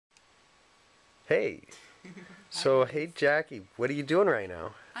Hey. So, hey Jackie, what are you doing right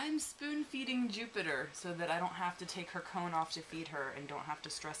now? I'm spoon feeding Jupiter so that I don't have to take her cone off to feed her and don't have to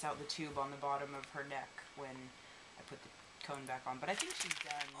stress out the tube on the bottom of her neck when I put the cone back on. But I think she's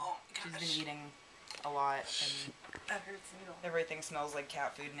done. Oh my gosh. She's been eating a lot and That hurts me. everything smells like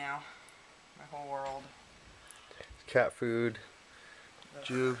cat food now. My whole world. Cat food.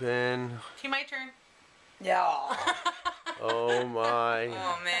 Jupin. Okay, my turn. Yeah. Oh my.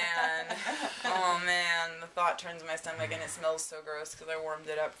 Oh man. Oh man. The thought turns my stomach and it smells so gross because I warmed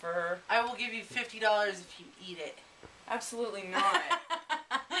it up for her. I will give you $50 if you eat it. Absolutely not.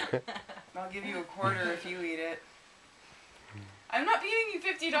 I'll give you a quarter if you eat it. I'm not paying you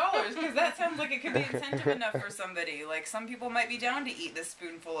 $50 because that sounds like it could be incentive enough for somebody. Like some people might be down to eat this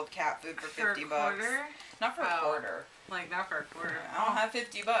spoonful of cat food for 50 bucks. Quarter? Not for a quarter. Like not for a quarter. I don't have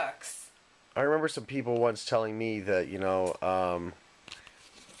 50 bucks. I remember some people once telling me that,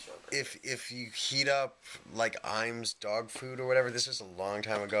 if you heat up like Iams dog food or whatever, this was a long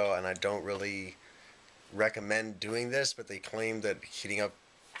time ago, and I don't really recommend doing this, but they claim that heating up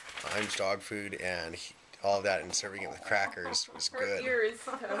Iams dog food and all of that and serving it with crackers was good.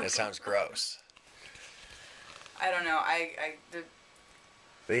 And it sounds gross. I don't know.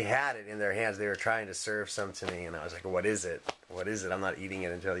 They had it in their hands. They were trying to serve some to me, and I was like, what is it? What is it? I'm not eating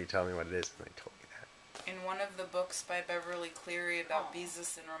it until you tell me what it is. And they told me that. In one of the books by Beverly Cleary about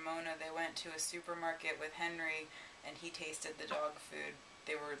Beezus and Ramona, they went to a supermarket with Henry, and he tasted the dog food.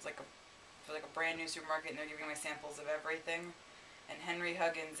 They were like a brand new supermarket, and they're giving away samples of everything. And Henry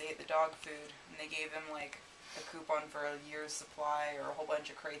Huggins ate the dog food, and they gave him like a coupon for a year's supply or a whole bunch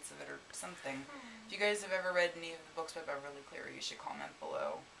of crates of it or something. If you guys have ever read any of the books by Beverly Cleary, you should comment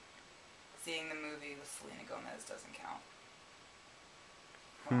below. Seeing the movie with Selena Gomez doesn't count.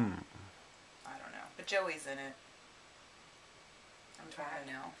 I don't know. But Joey's in it. I'm trying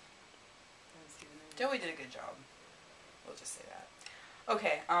now. Joey did a good job. We'll just say that.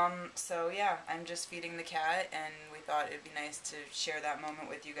 Okay, so yeah, I'm just feeding the cat, and we thought it'd be nice to share that moment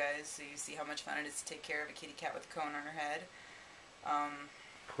with you guys so you see how much fun it is to take care of a kitty cat with a cone on her head.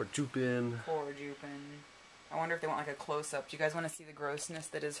 Poor Jupin. Poor Jupin. I wonder if they want like a close-up. Do you guys want to see the grossness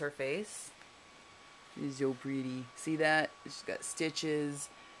that is her face? She's so pretty. See that? She's got stitches,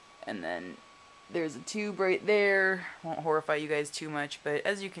 and then there's a tube right there. Won't horrify you guys too much, but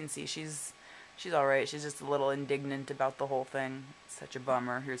as you can see, she's alright. She's just a little indignant about the whole thing. It's such a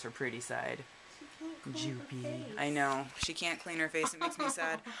bummer. Here's her pretty side. Jupy. I know. She can't clean her face. It makes me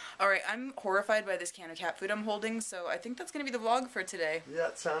sad. Alright, I'm horrified by this can of cat food I'm holding, so I think that's going to be the vlog for today. Yeah,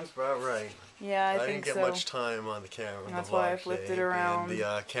 that sounds about right. Yeah, I think so. I didn't get much time on the camera. That's why I flipped it around. And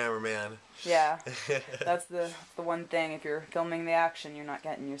the cameraman. Yeah, that's the one thing. If you're filming the action, you're not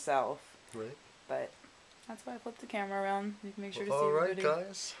getting yourself. Right. But that's why I flipped the camera around. You can make sure to see everybody. Alright,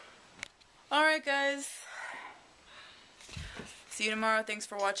 guys. Alright, guys. See you tomorrow. Thanks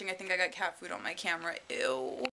for watching. I think I got cat food on my camera. Ew.